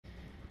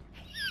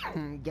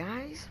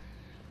Guys,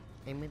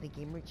 I'm the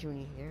Gamer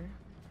Junior here,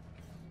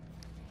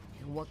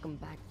 and welcome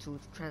back to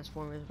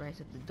Transformers: Rise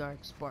of the Dark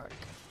Spark.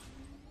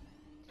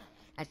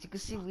 As you can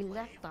see, we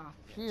left off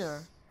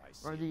here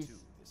are these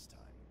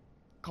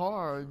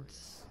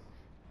cards.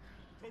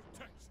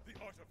 Protects the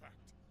artifact.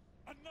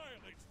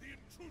 Annihilates the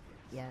intruders.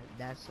 Yeah,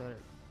 that's what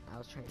I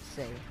was trying to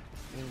say.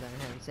 Even though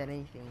I haven't said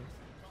anything.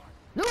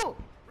 No!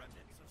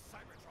 Remnants of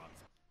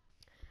Cybertron's.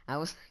 I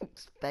was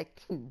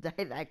expecting to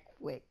die that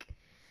quick.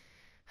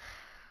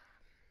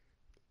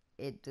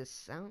 The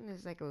sound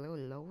is like a little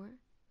lower.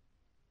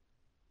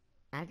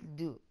 I had to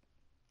do,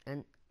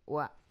 and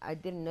well, I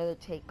did another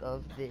take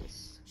of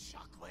this.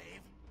 Shockwave.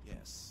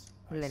 Yes,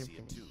 Let I him see it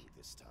finish. too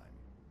this time.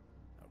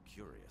 How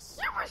curious.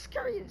 You was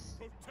curious.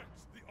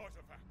 Protects the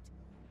artifact.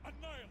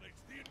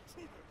 Annihilates the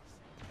intruders.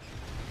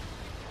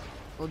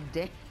 Oh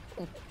damn!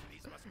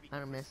 These must be I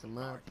don't mess them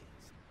up.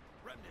 guardians.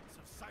 Remnants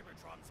of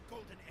Cybertron's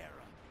golden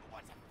era.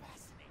 What a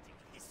fascinating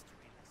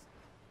history lesson.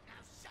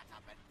 Now shut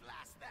up and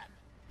blast them.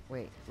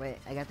 Wait,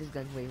 I got this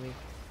gun. Wait.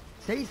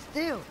 Stay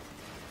still!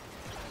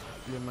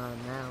 You're mine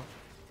now.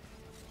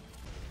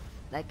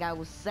 Like I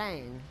was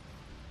saying,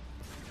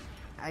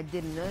 I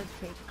did another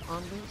take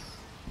on this,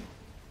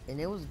 and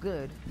it was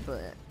good,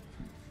 but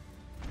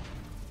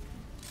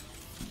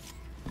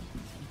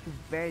you can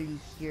barely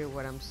hear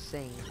what I'm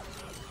saying,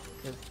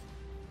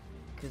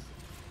 cause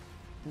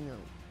you know,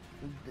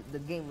 the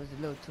game was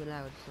a little too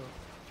loud, so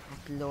I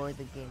had to lower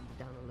the game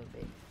down a little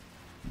bit.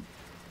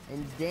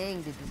 And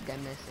dang, did this guy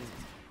mess me.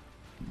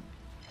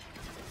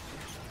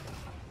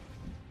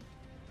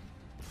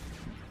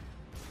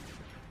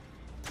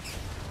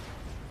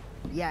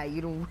 Yeah,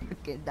 you don't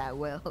work it that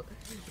well.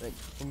 Like,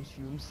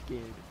 I'm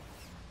scared.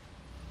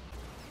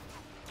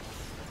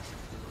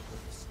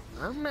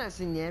 I'm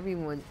messing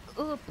everyone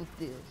up with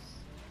this.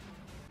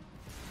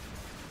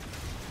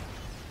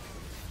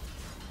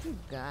 Oh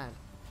God.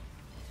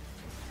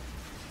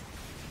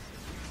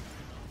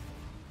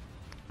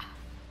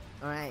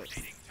 Alright.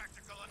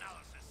 Tactical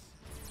analysis.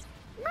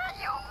 Man,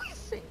 you always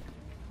say.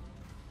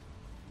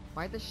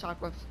 Why the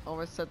Shockwaves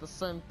always said the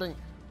same thing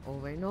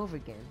over and over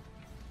again?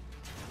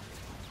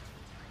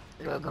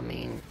 Look at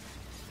me.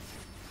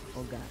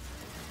 Oh God.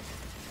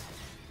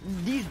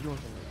 These drones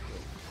are not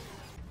good.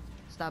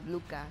 Stop,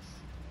 Lucas.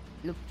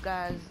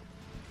 Lucas.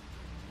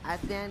 Ah,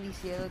 te han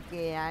diciendo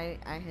que hay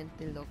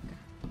gente loca.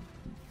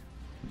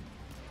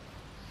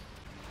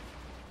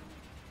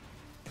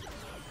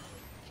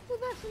 Oh,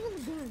 that's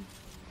another gun.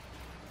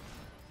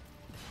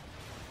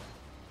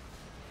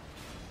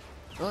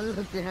 Oh,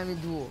 look, they have a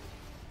duel.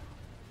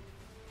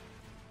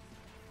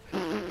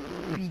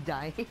 He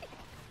died.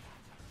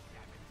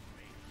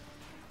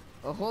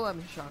 A whole lot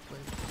of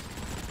shockwave.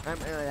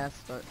 That's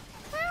start.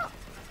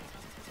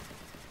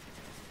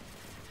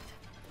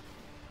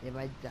 If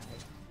I die,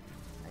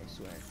 I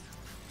swear.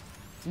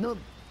 No.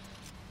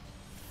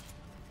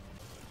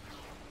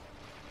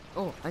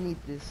 Oh, I need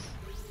this.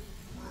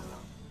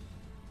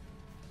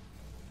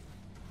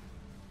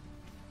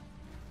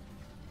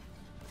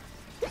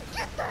 Get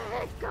the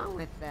heck on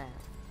with that.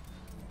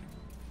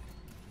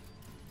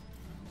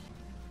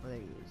 Oh, there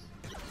he is.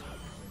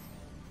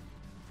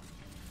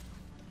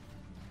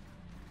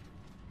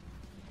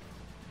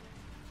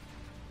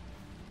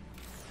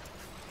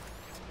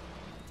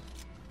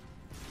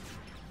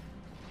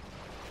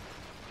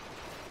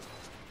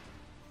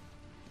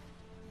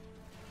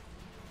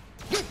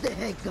 Get the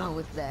heck on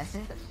with that.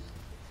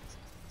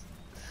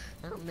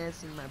 I'm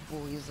messing my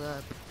boys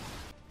up.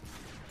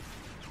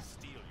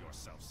 Steel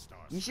yourself,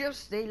 Starscream. You should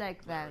stay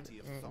like that. Clarity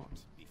of thought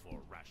before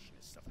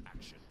rashness of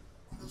action.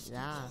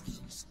 Yeah.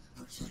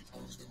 Protect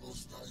only the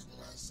most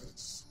valuable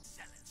assets.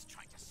 Zealots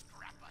trying to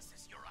scrap us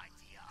is your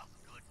idea of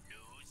good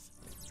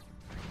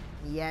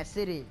news. Yes,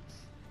 it is.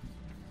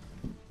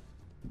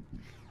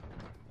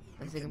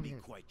 You can be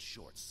quite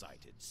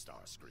short-sighted,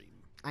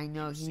 Starscream. I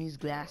know, You he see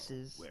needs narrow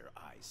glasses. where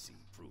I see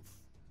proof.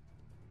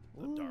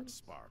 Ooh. The dark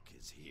spark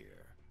is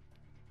here.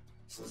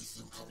 Trace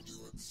through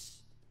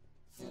conduits.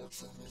 4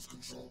 terminals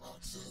control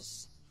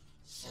access.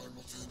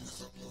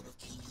 Simultaneous upload of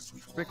keys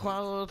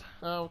Required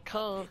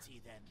code.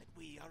 Pity then that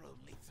we are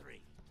only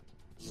 3.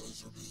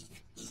 Laser beam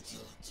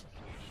eject.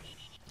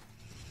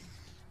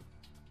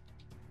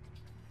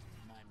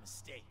 My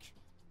mistake.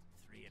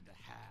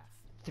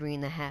 3.5.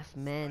 3.5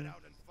 men.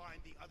 Out and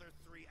find the other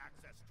 3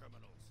 access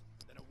terminals.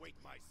 Then await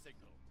my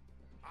signal.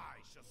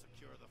 I shall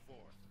secure the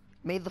 4th.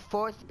 May the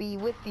 4th be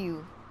with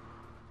you.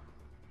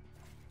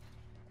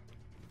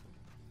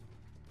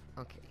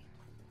 Okay.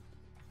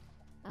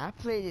 I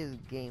played this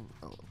game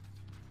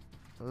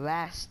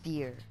last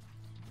year.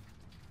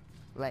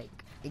 Like,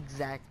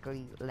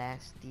 exactly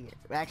last year.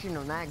 Actually,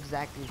 no, not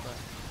exactly, but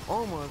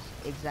almost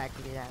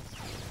exactly last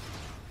year.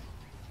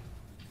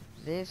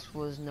 This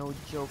was no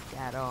joke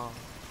at all.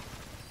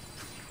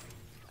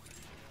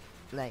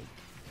 Like,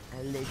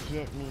 I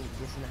legit mean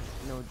it's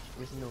no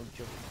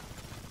joke.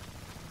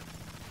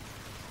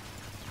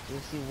 You'll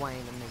see why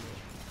in a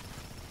minute.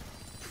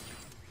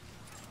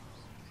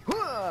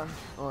 Oh,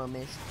 I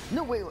missed.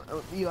 No, wait,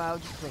 yo, I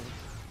was just playing.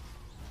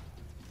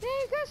 There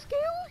you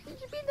Scale. He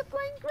should be in the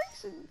Flying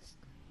Graysons.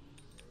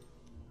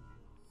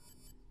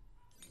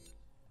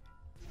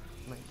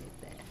 Might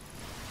get that.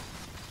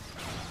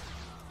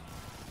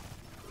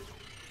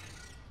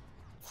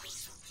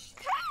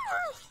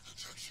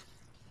 Detection.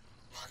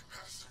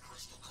 Bypass the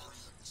crystal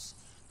guardians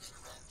and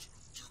route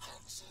to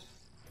console.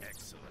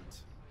 Excellent.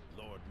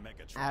 Lord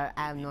Megatron. I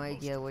have no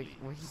idea what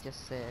he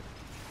just said.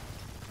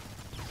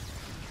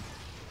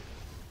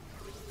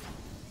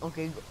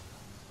 Okay,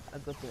 a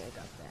good thing I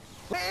got that.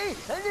 Wait,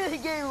 I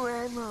didn't get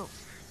ammo.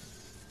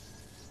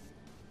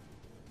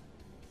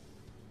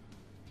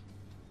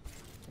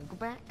 Go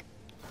back.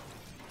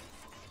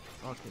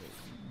 Okay,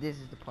 this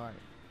is the part.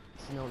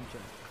 It's no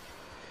joke.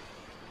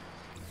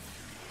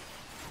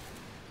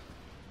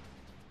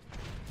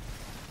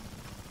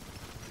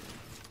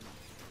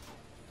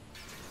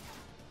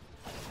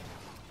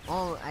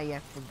 Oh, I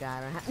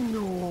forgot.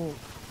 No,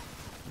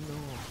 no.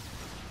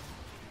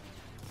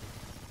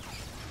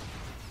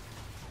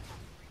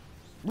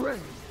 Run.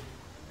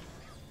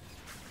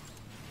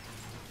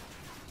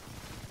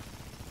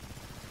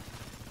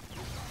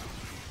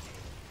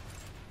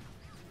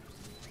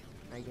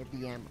 I get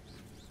the ammo.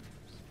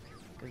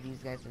 Cause these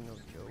guys are no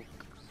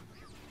joke.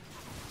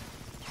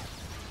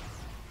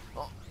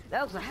 Oh,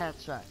 that was a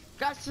headshot.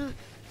 Gotcha.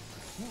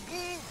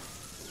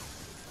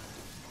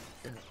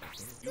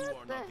 You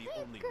are not the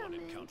only one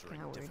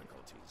encountering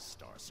difficulties,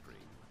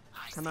 Starscream.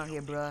 Come out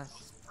here, bruh.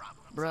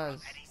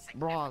 Bros.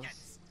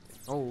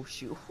 Oh,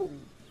 shoot.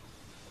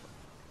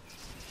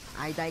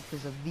 I died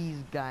because of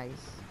these guys.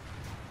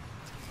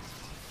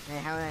 Hey,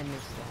 how did I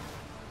miss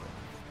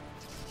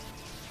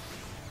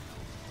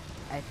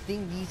that? I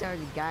think these are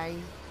the guys,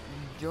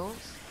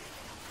 Jones.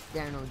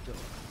 They're no joke.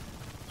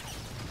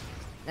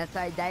 That's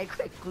why I died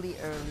quickly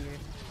earlier.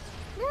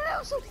 Man, that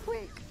was so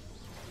quick.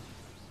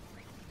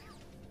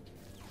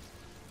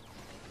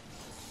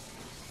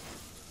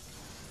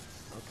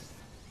 Okay.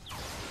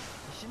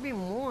 There should be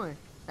more.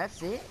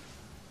 That's it.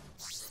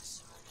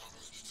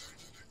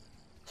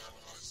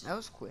 That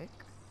was quick.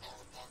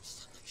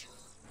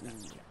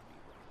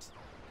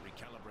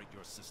 Recalibrate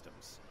your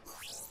systems.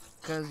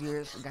 Cause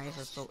your guys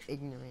are so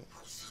ignorant.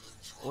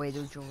 Wait,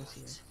 there's Jones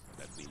here.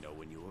 Let me know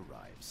when you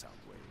arrive,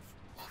 Soundwave.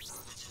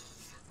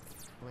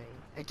 Wait,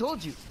 I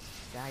told you,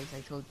 guys.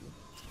 I told you.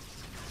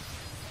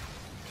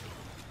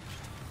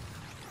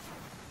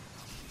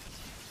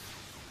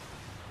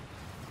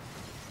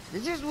 They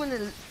just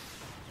wanna.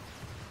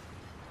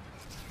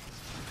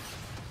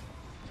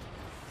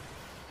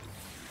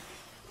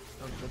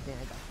 Oh, good thing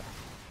I got that.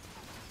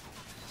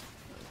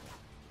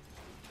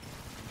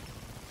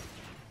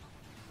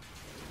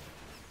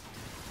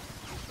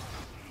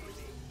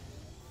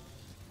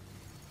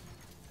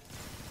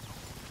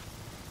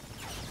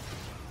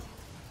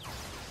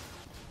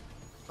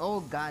 Oh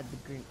God, the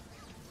green.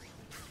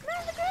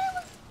 Man, the green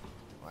one.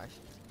 Watch.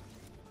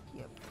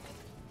 Yep.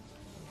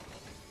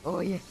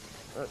 Oh yeah.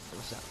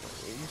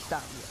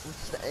 Stop.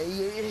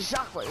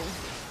 Shockwave.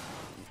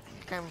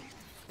 Come.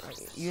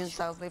 You in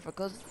Southwave for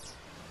cousins?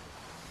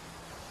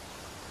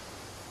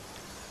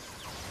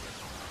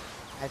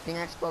 I think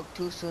I spoke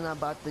too soon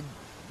about the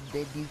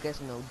you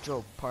guys no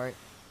joke part.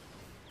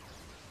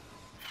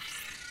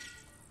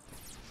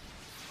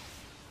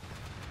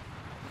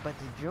 But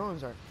the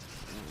drones are.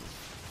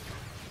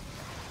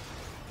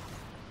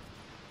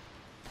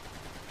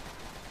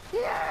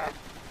 Yeah.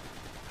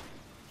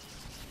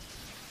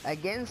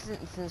 Again,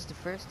 since the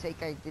first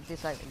take I did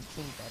this, I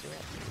became better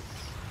at this.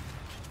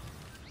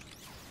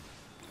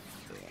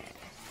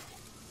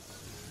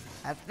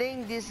 Yeah. I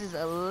think this is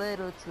a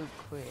little too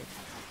quick.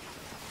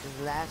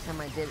 The last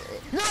time I did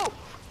it. No!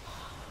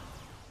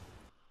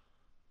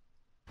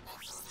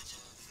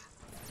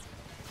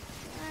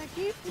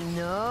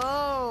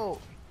 No!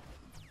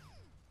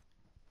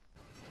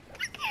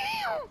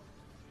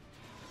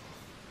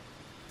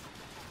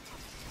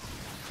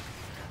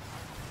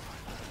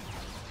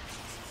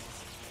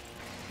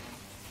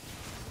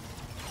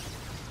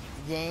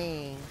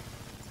 Dang.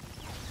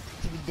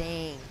 Too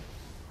dang.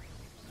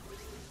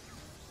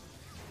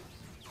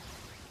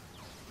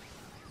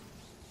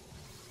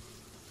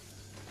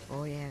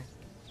 Oh yeah.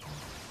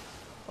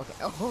 Okay.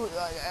 Oh,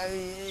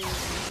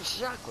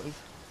 shockwave.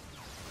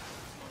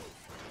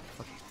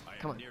 Okay,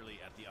 come on. Nearly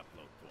at the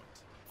upload point.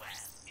 Well,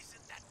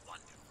 isn't that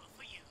wonderful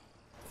for you?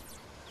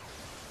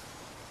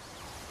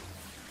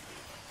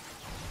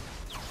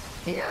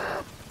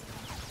 Yeah.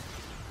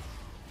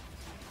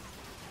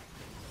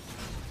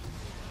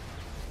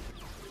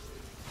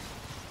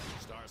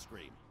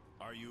 Starscream,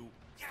 are you?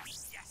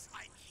 Yes,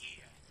 I'm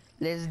here.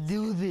 Let's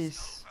do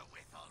this. Over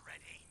with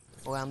already.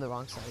 Oh, I'm the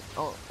wrong side.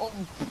 Oh,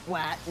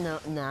 what? No,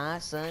 nah,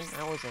 son.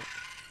 I wasn't.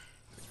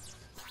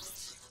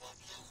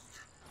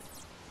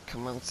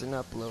 Commence and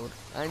upload.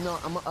 I know.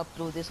 I'm gonna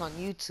upload this on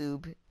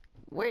YouTube.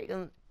 Where you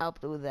gonna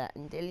upload that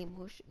in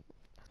Dailymotion?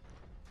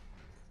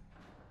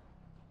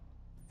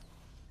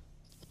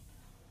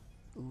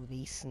 Ooh,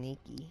 they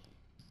sneaky.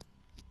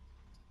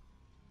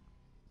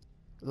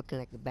 Looking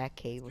like the back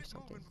cave or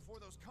something. Before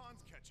those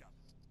cons catch up.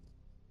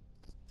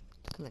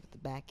 Looking like the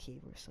back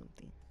cave or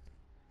something.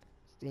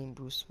 theme,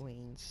 Bruce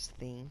Wayne's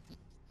theme,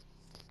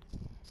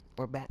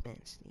 or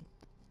Batman's theme.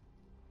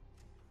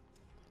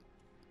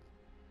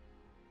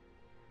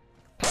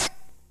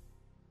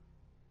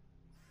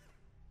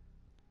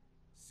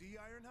 See,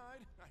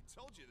 Ironhide? I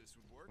told you this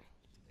would work.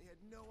 They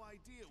had no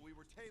idea we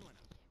were tailing them.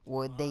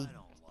 Well, I don't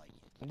like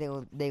it.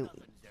 Nothing's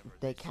ever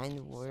they this kind easy,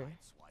 of were.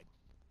 Sideswipe.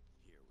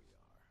 Here we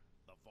are.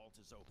 The vault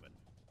is open.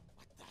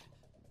 What the?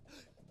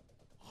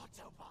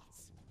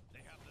 Autobots!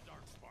 They have the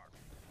dark spark.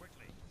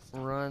 Quickly.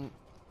 Run.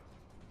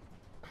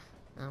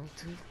 I'm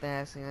too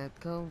fast, I gotta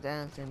go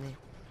down to me.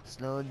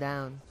 Slow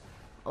down.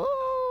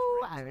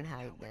 Oh, Ironhide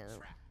Now we're down.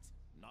 trapped.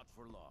 Not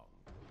for long.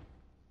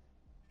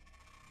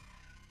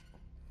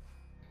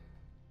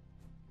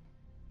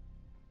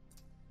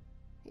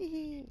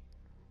 Hee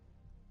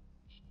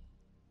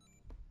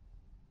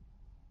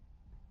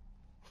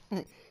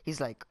He's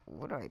like,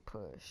 what do I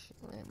push?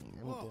 I mean,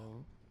 I'm Whoa.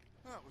 dumb.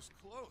 That was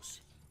close.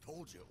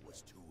 Told you it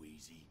was too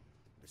easy.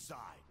 Besides,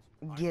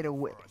 Get I'm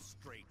away. for a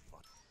straight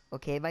fuck.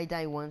 Okay, if I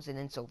die once, and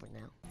then it's over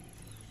now.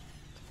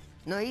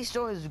 No, he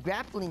stole his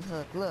grappling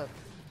hook, look.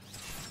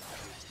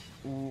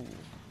 Ooh.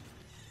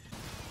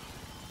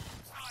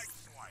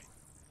 Sideswipe.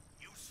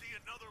 You see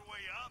another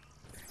way up?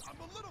 I'm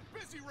a little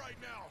busy right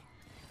now.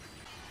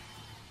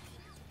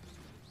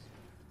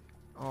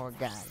 Oh,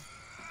 God.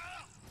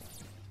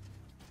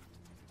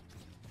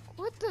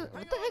 What the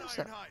Hang heck's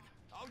on, that? Ironhide.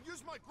 I'll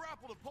use my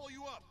grapple to pull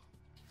you up.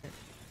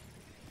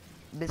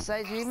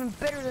 Besides, you're even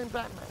better than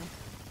Batman.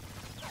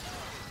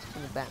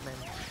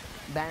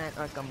 Batman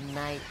Arkham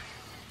Knight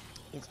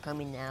is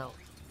coming out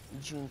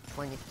June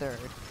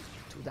 23rd,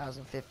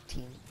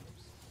 2015.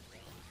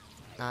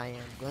 I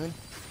am gonna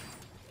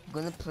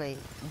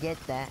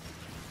get that.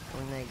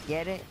 When I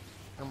get it,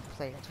 I'm gonna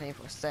play it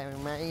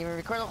 24/7. Might even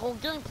record a whole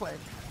gameplay.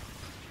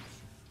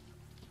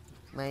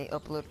 May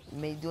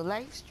do a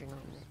live stream on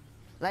it.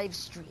 Live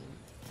stream.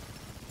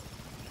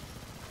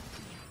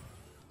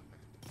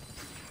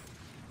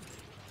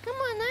 Come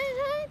on,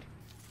 Nighthide.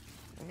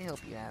 Let me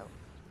help you out.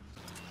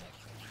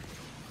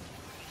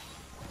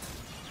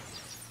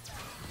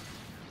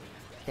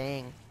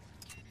 Dang.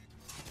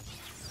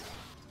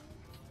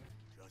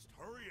 Just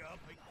hurry up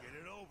and get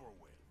it over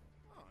with.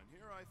 Oh, and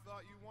here I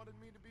thought you wanted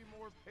me to be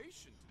more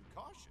patient and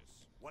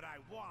cautious. What I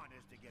want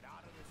is to get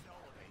out of this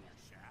elevator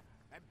shaft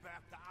and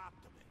back to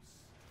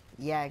Optimus.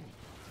 Yeah.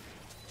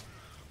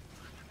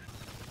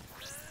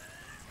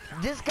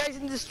 This guy's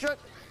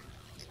indestructible.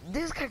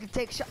 This guy can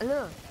take shots.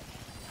 Look.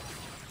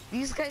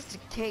 These guys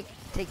can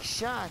take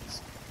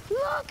shots.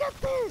 Look at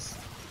this.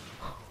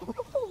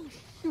 Oh,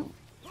 shoot.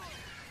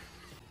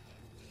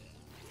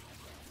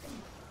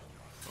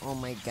 Oh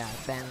my God,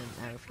 Batman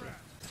out of here.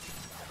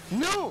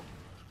 No!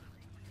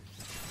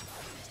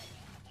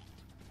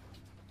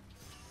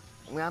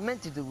 What I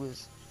meant to do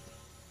was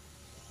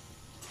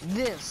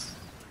this.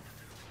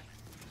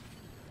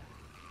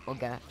 Oh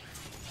God.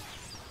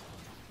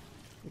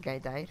 The guy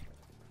died.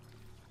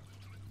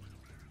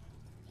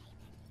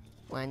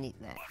 Well, I need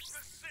that. Watch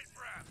the sit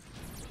rep.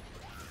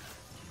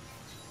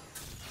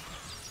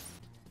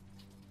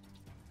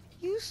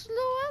 You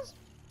slow as.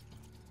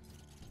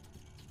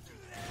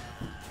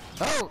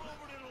 Oh! Over to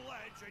the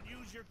ledge and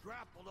use your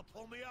grapple to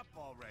pull me up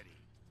already.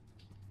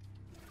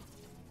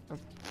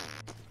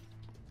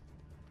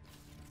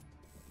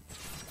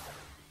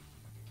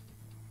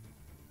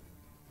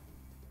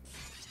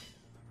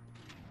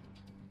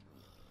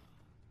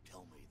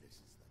 Tell me this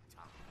is the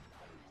top.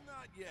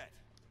 Not yet.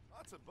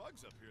 Lots of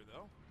bugs up here,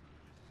 though.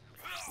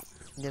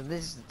 Yeah,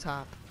 this is the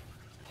top.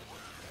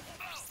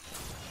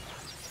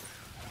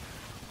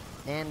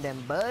 And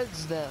them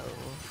bugs, though.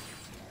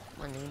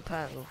 My name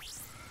Poe.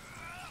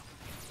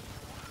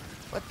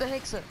 What the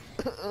heck's up?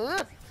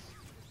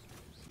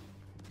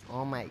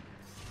 Oh my.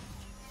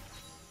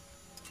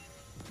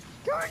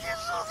 Can you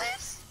saw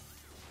this?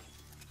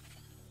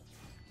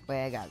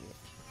 Wait, I got it.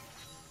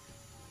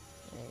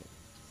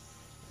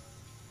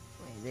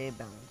 Wait, they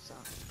bounce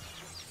off.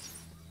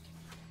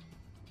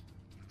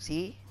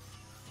 See?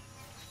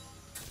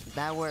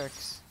 That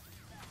works.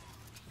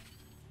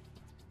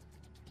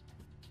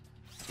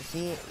 You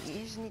see,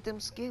 you just need them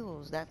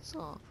skills, that's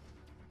all.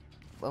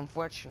 But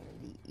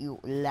unfortunately, you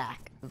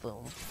lack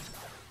them.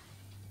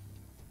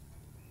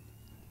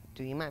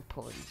 Do you might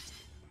pull these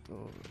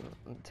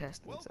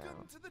intestines Welcome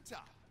out? to the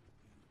top.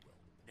 You will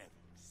never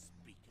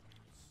speak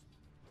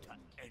of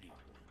this to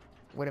anyone.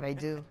 What if I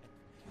do?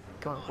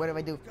 Come on, what if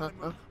I do? What?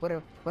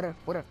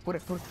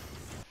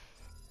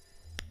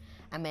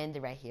 I'm gonna end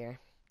it right here.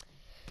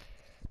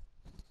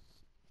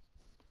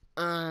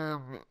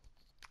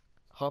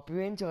 Hope you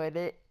enjoyed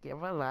it.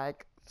 Give a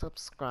like,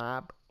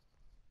 subscribe,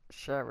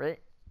 share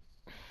it,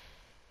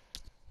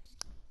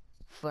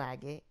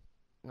 flag it.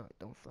 No,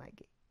 don't flag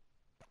it.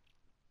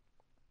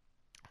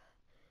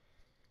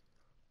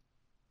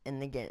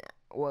 And again,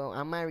 well,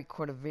 I might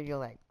record a video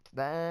like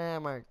that. I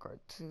might record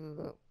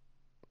 2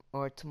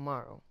 or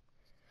tomorrow.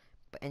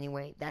 But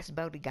anyway, that's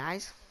about it,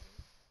 guys.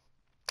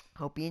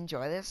 Hope you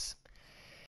enjoy this.